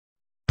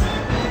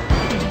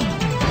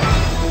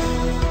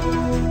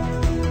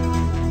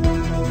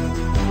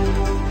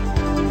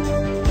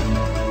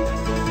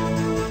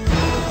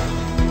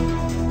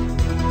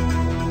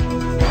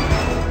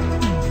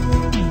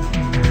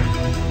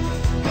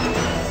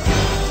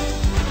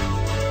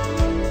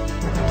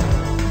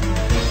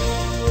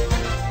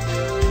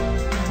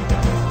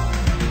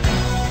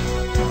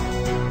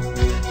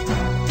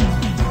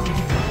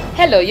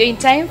Hello, you're in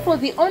time for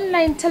the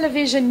online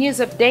television news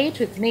update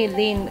with me,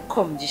 Lynn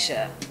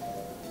Komjisha.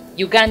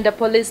 Uganda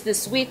Police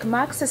this week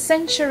marks a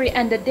century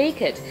and a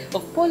decade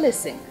of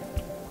policing.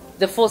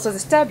 The force was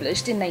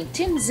established in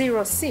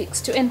 1906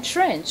 to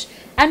entrench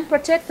and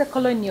protect the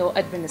colonial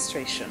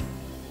administration.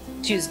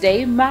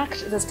 Tuesday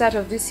marked the start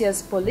of this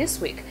year's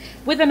Police Week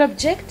with an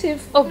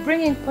objective of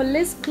bringing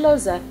police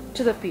closer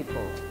to the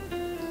people.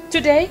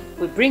 Today,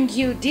 we bring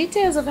you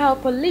details of how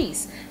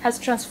police has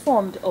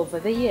transformed over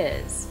the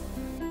years.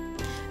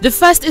 The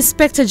first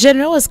Inspector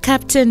General was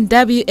Captain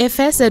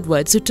W.F.S.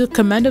 Edwards, who took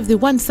command of the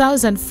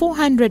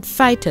 1,400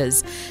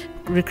 fighters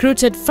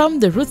recruited from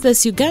the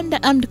ruthless Uganda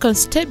Armed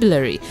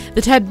Constabulary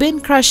that had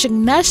been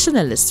crushing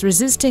nationalists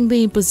resisting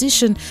the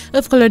imposition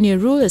of colonial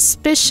rule,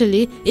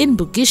 especially in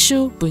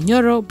Bugishu,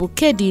 Bunyoro,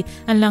 Bukedi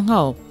and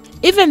Langao.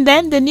 Even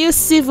then, the new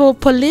civil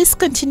police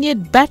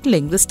continued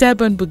battling the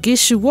stubborn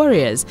Bugishu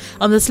warriors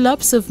on the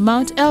slopes of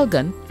Mount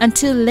Elgon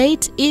until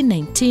late in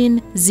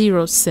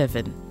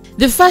 1907.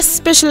 The first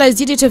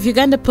specialized unit of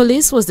Uganda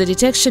Police was the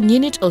Detection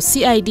Unit or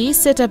CID,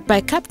 set up by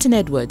Captain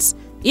Edwards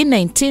in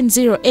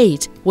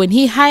 1908 when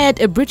he hired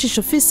a British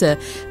officer,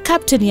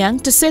 Captain Young,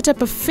 to set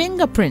up a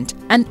fingerprint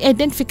and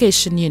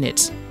identification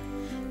unit.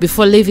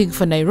 Before leaving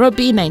for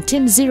Nairobi in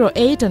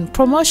 1908 on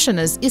promotion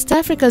as East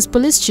Africa's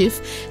police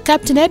chief,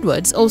 Captain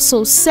Edwards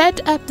also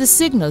set up the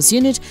signals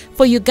unit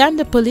for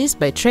Uganda Police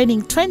by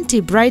training 20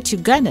 bright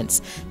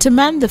Ugandans to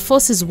man the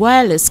force's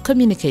wireless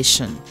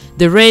communication.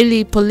 The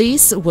Raleigh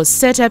Police was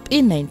set up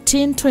in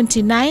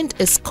 1929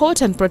 to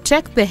escort and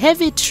protect the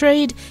heavy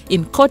trade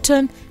in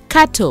cotton,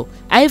 cattle,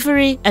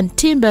 ivory and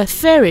timber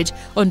ferried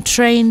on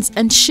trains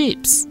and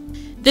ships.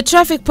 The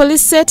Traffic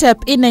Police set up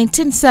in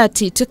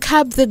 1930 to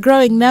curb the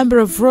growing number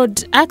of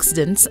road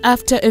accidents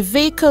after a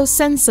vehicle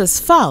census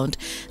found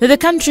that the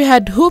country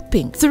had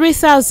whopping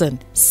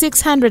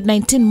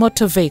 3,619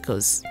 motor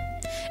vehicles.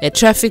 A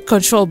traffic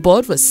control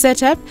board was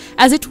set up,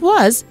 as it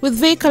was with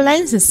vehicle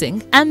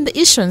licensing and the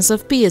issuance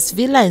of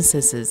PSV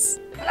licenses.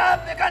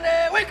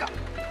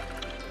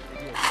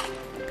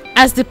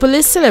 As the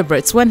police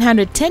celebrates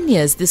 110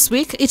 years this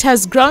week, it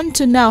has grown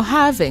to now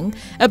having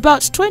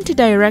about 20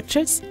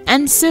 directorates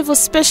and civil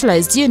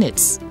specialized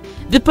units.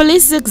 The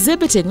police is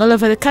exhibiting all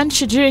over the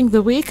country during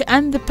the week,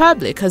 and the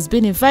public has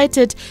been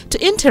invited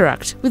to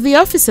interact with the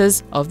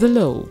officers of the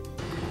law.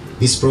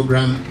 This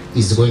program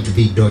is going to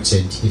be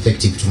dotted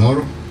effective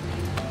tomorrow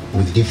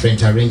with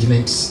different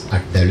arrangements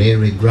at the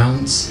railway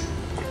grounds,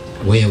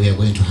 where we are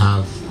going to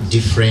have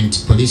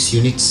different police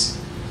units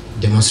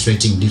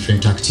demonstrating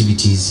different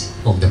activities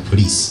of the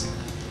police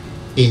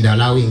and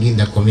allowing in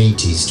the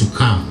communities to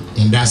come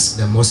and ask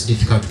the most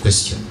difficult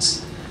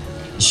questions,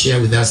 share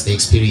with us the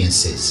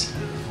experiences,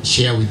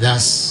 share with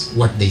us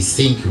what they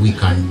think we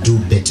can do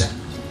better,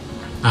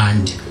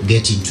 and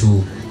get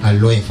into a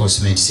law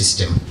enforcement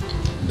system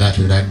that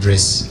will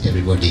address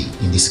everybody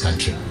in this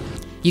country.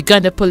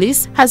 Uganda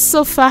Police has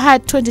so far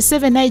had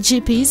 27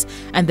 IGPs,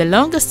 and the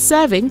longest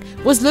serving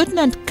was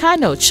Lieutenant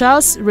Colonel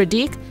Charles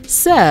Reddick,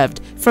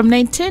 served from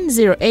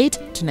 1908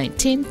 to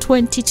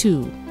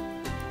 1922.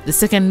 The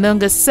second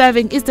longest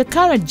serving is the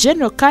current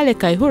General Kale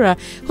Kaihura,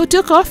 who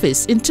took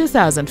office in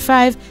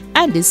 2005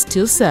 and is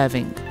still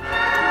serving.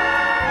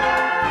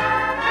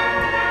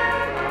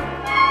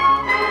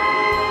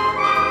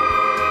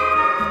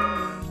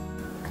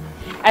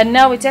 And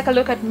now we take a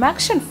look at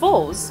Makshan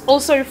Falls,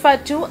 also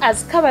referred to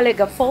as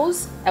Kabalega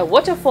Falls, a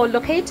waterfall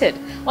located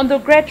on the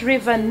Great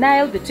River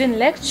Nile between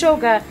Lake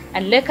Choga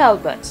and Lake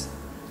Albert.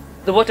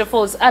 The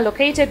waterfalls are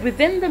located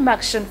within the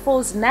Makshan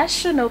Falls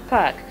National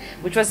Park,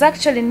 which was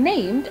actually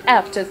named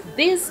after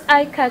these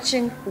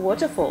eye-catching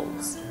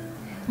waterfalls.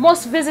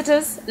 Most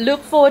visitors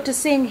look forward to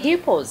seeing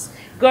hippos,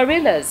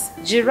 gorillas,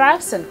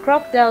 giraffes and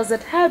crocodiles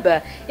that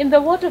harbor in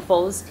the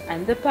waterfalls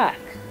and the park.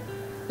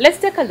 Let's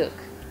take a look.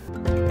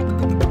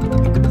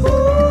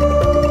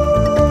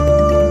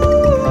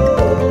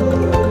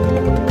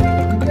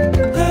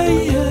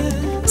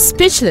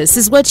 Speechless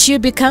is what you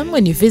become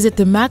when you visit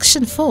the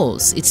Makshan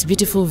Falls. Its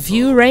beautiful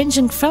view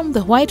ranging from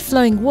the white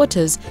flowing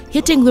waters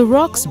hitting the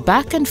rocks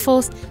back and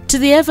forth to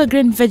the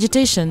evergreen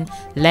vegetation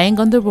lying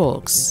on the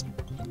rocks.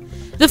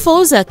 The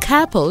falls are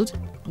coupled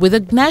with a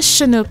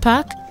national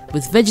park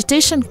with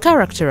vegetation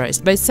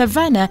characterized by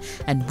savanna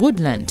and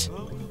woodland.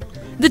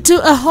 The two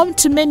are home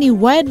to many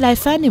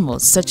wildlife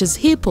animals such as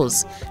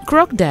hippos,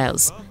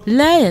 crocodiles,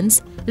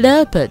 lions,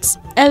 leopards,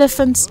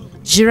 elephants,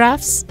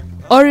 giraffes,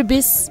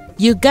 oribis,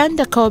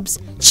 Uganda cobs,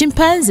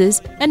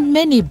 chimpanzees and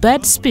many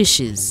bird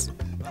species.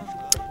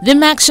 The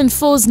Makshan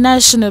Falls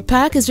National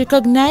Park is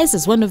recognized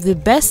as one of the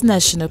best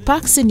national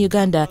parks in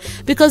Uganda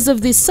because of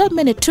the so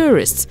many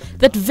tourists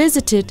that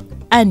visit it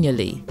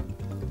annually.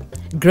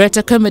 Great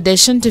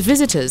accommodation to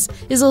visitors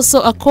is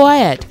also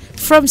acquired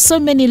from so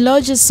many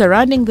lodges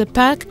surrounding the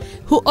park,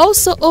 who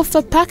also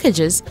offer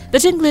packages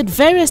that include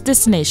various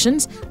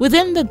destinations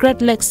within the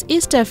Great Lakes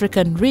East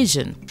African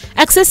region.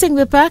 Accessing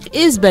the park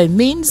is by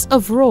means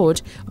of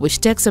road, which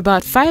takes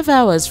about 5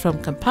 hours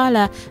from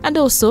Kampala, and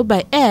also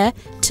by air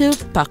to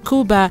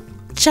Pakuba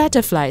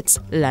charter flights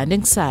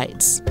landing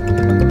sites.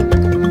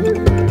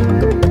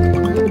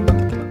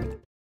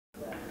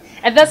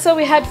 And that's all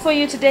we had for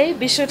you today.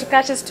 Be sure to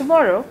catch us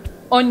tomorrow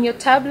on your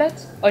tablet,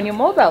 on your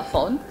mobile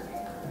phone,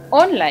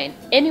 online,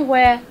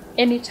 anywhere,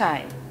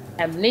 anytime.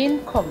 I'm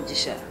Lynn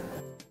Komjisha.